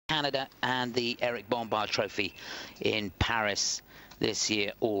Canada and the Eric Bombard Trophy in Paris this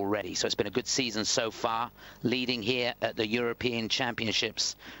year already. So it's been a good season so far, leading here at the European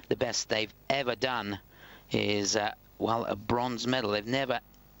Championships. The best they've ever done is, well, a bronze medal. They've never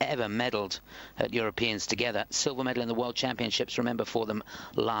ever medaled at Europeans together. Silver medal in the World Championships, remember, for them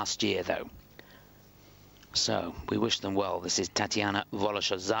last year, though. So we wish them well. This is Tatiana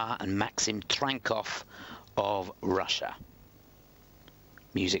Volosozhar and Maxim Trankov of Russia.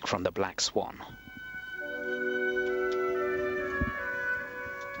 Music from the Black Swan.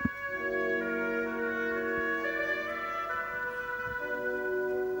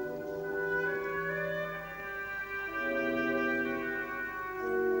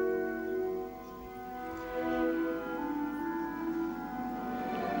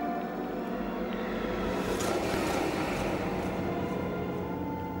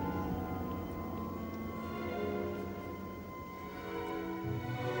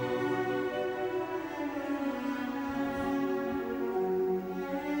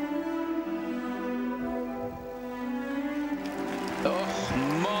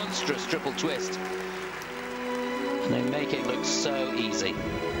 Oh, monstrous triple twist. And they make it look so easy.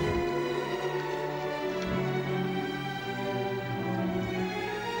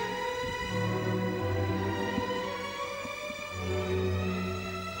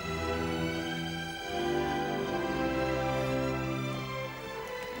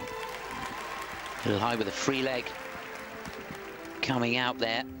 A little high with a free leg coming out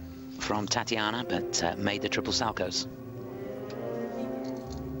there from Tatiana, but made the triple salchows.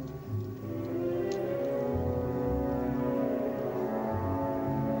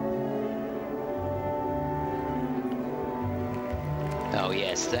 Oh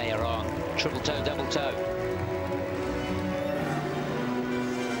yes, they are on. Triple toe, double toe.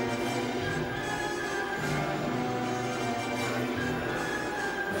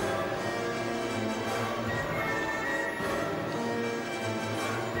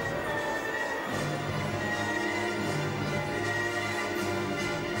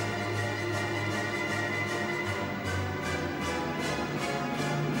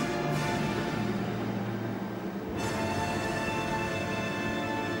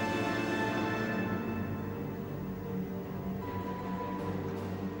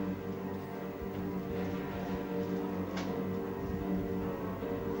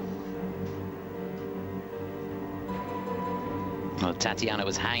 Well, Tatiana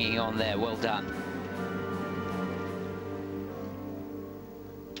was hanging on there. Well done.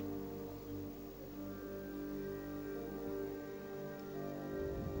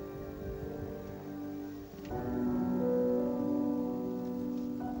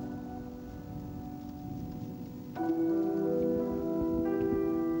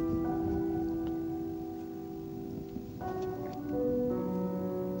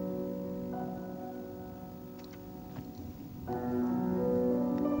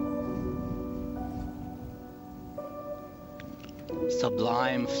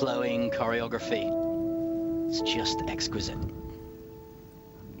 Sublime, flowing choreography. It's just exquisite.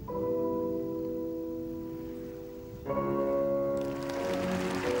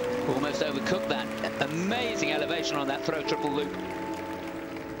 Almost overcooked that. Amazing elevation on that throw triple loop.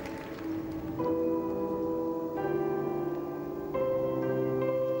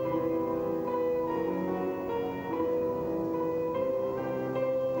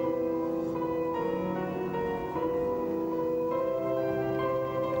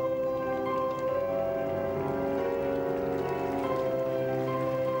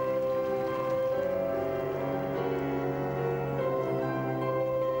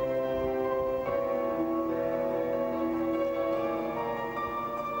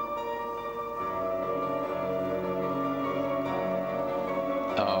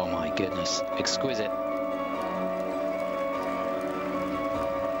 Oh my goodness, exquisite.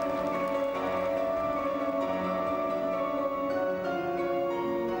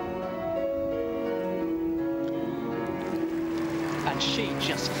 And she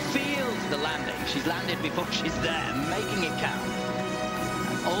just feels the landing. She's landed before she's there, making it count.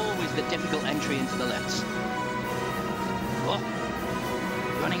 And always the difficult entry into the lifts.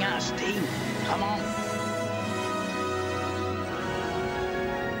 Oh, running out of steam. Come on.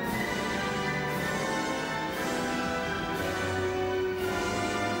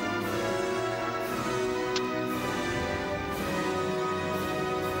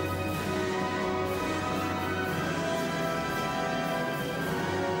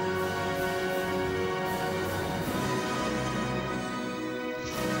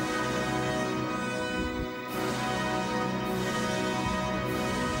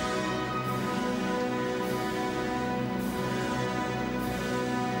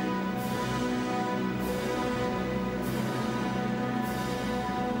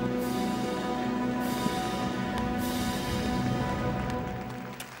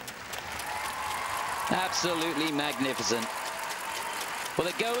 Absolutely magnificent. Well,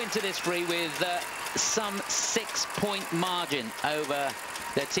 they go into this free with some 6-point margin over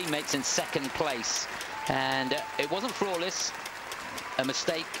their teammates in second place. And it wasn't flawless. A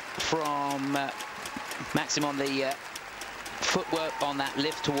mistake from Maxim on the footwork on that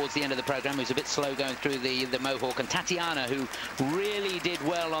lift towards the end of the program. He was a bit slow going through the Mohawk. And Tatiana, who really did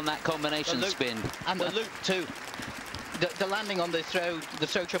well on that combination spin. And the loop too. The landing on the throw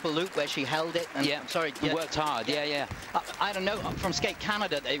triple loop where she held it. And, yeah, sorry. Yeah. Worked hard. Yeah. I don't know. From Skate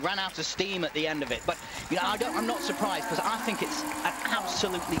Canada, they ran out of steam at the end of it. But you know, I'm not surprised, because I think it's an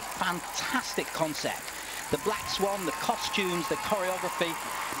absolutely fantastic concept. The Black Swan, the costumes, the choreography.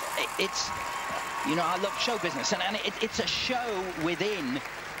 It's, you know, I love show business, and it's a show within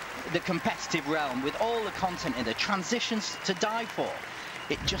the competitive realm with all the content in the transitions to die for.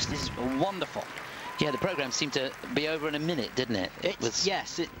 It just is wonderful. Yeah, the program seemed to be over in a minute, didn't it?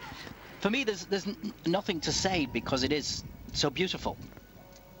 Yes. For me, there's nothing to say, because it is so beautiful.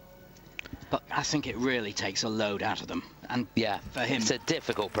 But I think it really takes a load out of them. And yeah, for him, it's a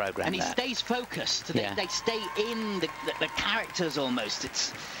difficult program. And he stays focused. They stay in the characters almost.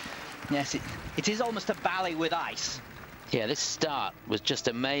 Yes, it is almost a ballet with ice. Yeah, this start was just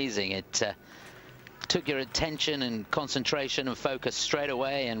amazing. It took your attention and concentration and focus straight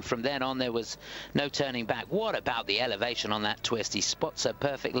away, and from then on there was no turning back. What about the elevation on that twist? He spots her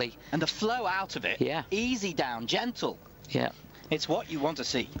perfectly. And the flow out of it. Yeah. Easy down, gentle. Yeah. It's what you want to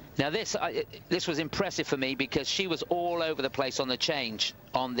see. Now this was impressive for me, because she was all over the place on the change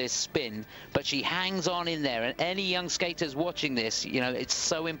on this spin, but she hangs on in there. And any young skaters watching this, you know, it's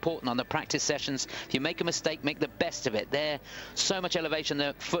so important on the practice sessions. If you make a mistake, make the best of it. There, so much elevation,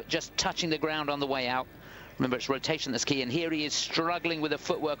 the foot just touching the ground on the way out. Remember, it's rotation that's key, and here he is struggling with the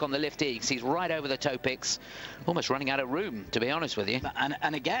footwork on the lift Eags. He's right over the toe picks, almost running out of room, to be honest with you.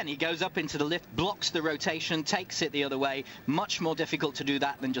 And again, he goes up into the lift, blocks the rotation, takes it the other way. Much more difficult to do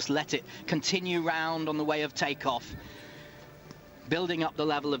that than just let it continue round on the way of takeoff. Building up the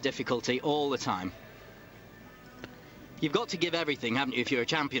level of difficulty all the time. You've got to give everything, haven't you, if you're a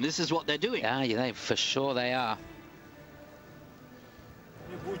champion? This is what they're doing. Yeah, for sure they are.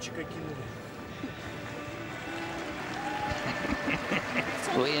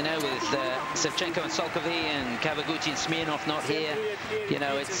 Well, you know, with Savchenko and Solkovy and Kawaguchi and Smirnov not here, you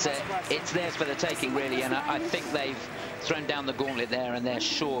know, it's theirs for the taking, really. And I think they've thrown down the gauntlet there, and they're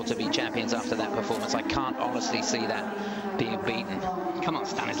sure to be champions after that performance. I can't honestly see that being beaten. Come on,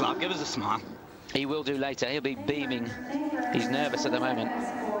 Stanislav, give us a smile. He will do later. He'll be beaming. He's nervous at the moment.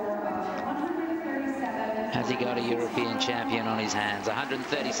 Has he got a European champion on his hands?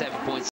 137 points.